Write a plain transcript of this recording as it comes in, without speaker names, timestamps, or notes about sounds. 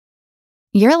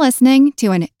You're listening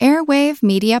to an Airwave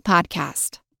Media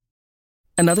Podcast.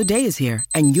 Another day is here,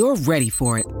 and you're ready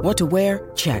for it. What to wear?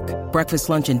 Check. Breakfast,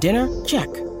 lunch, and dinner? Check.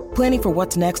 Planning for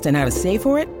what's next and how to save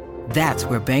for it? That's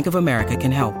where Bank of America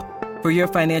can help. For your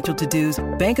financial to-dos,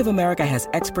 Bank of America has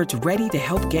experts ready to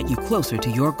help get you closer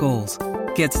to your goals.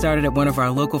 Get started at one of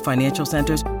our local financial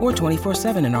centers or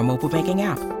 24/7 in our mobile banking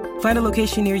app. Find a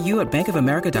location near you at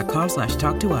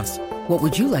bankofamerica.com/talktous. What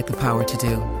would you like the power to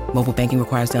do? Mobile banking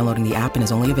requires downloading the app and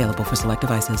is only available for select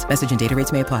devices. Message and data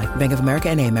rates may apply. Bank of America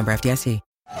N.A., member FDIC.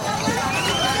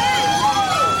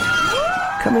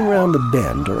 Coming round the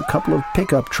bend are a couple of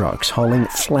pickup trucks hauling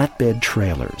flatbed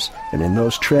trailers. And in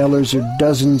those trailers are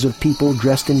dozens of people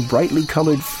dressed in brightly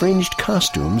colored fringed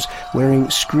costumes,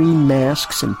 wearing screen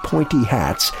masks and pointy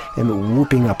hats and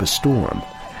whooping up a storm.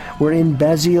 We're in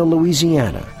Basile,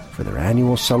 Louisiana, for their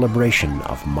annual celebration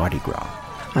of Mardi Gras.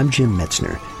 I'm Jim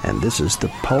Metzner, and this is the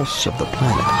Pulse of the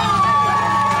Planet.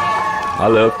 I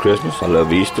love Christmas, I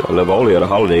love Easter, I love all the other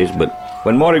holidays, but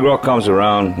when Mardi Gras comes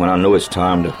around, when I know it's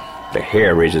time, the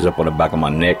hair raises up on the back of my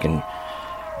neck, and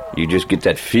you just get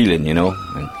that feeling, you know,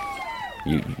 and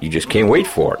you just can't wait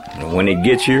for it. And when it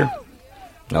gets here,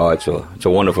 it's a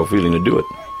wonderful feeling to do it.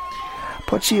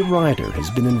 Potsy Ryder has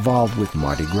been involved with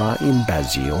Mardi Gras in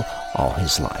Basile all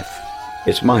his life.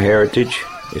 It's my heritage,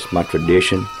 it's my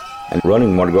tradition, and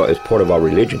running Mardi Gras is part of our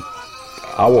religion.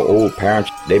 Our old parents,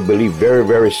 they believe very,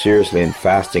 very seriously in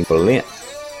fasting for Lent.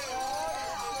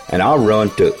 And I run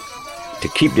to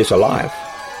keep this alive.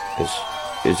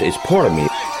 It's part of me.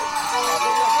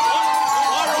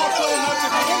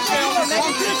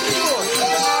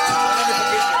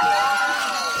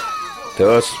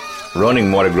 To us, running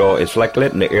Mardi Gras, it's like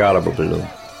letting the air out of a balloon.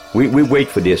 We wait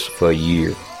for this for a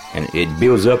year, and it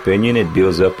builds up in you, and it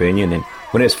builds up in you, and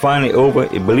when it's finally over,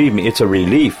 believe me, it's a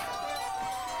relief,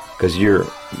 because you're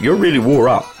really wore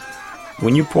out.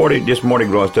 When you party this Mardi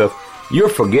Gras stuff, you're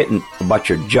forgetting about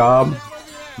your job,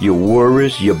 your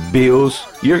worries, your bills.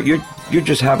 You're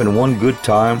just having one good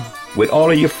time with all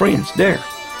of your friends there,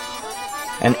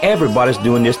 and everybody's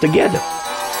doing this together.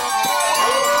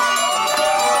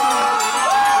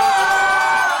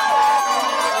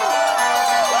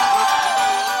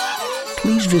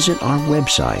 Please visit our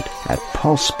website at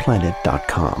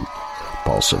pulseplanet.com.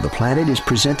 Pulse of the Planet is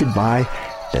presented by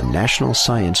the National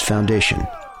Science Foundation.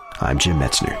 I'm Jim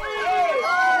Metzner.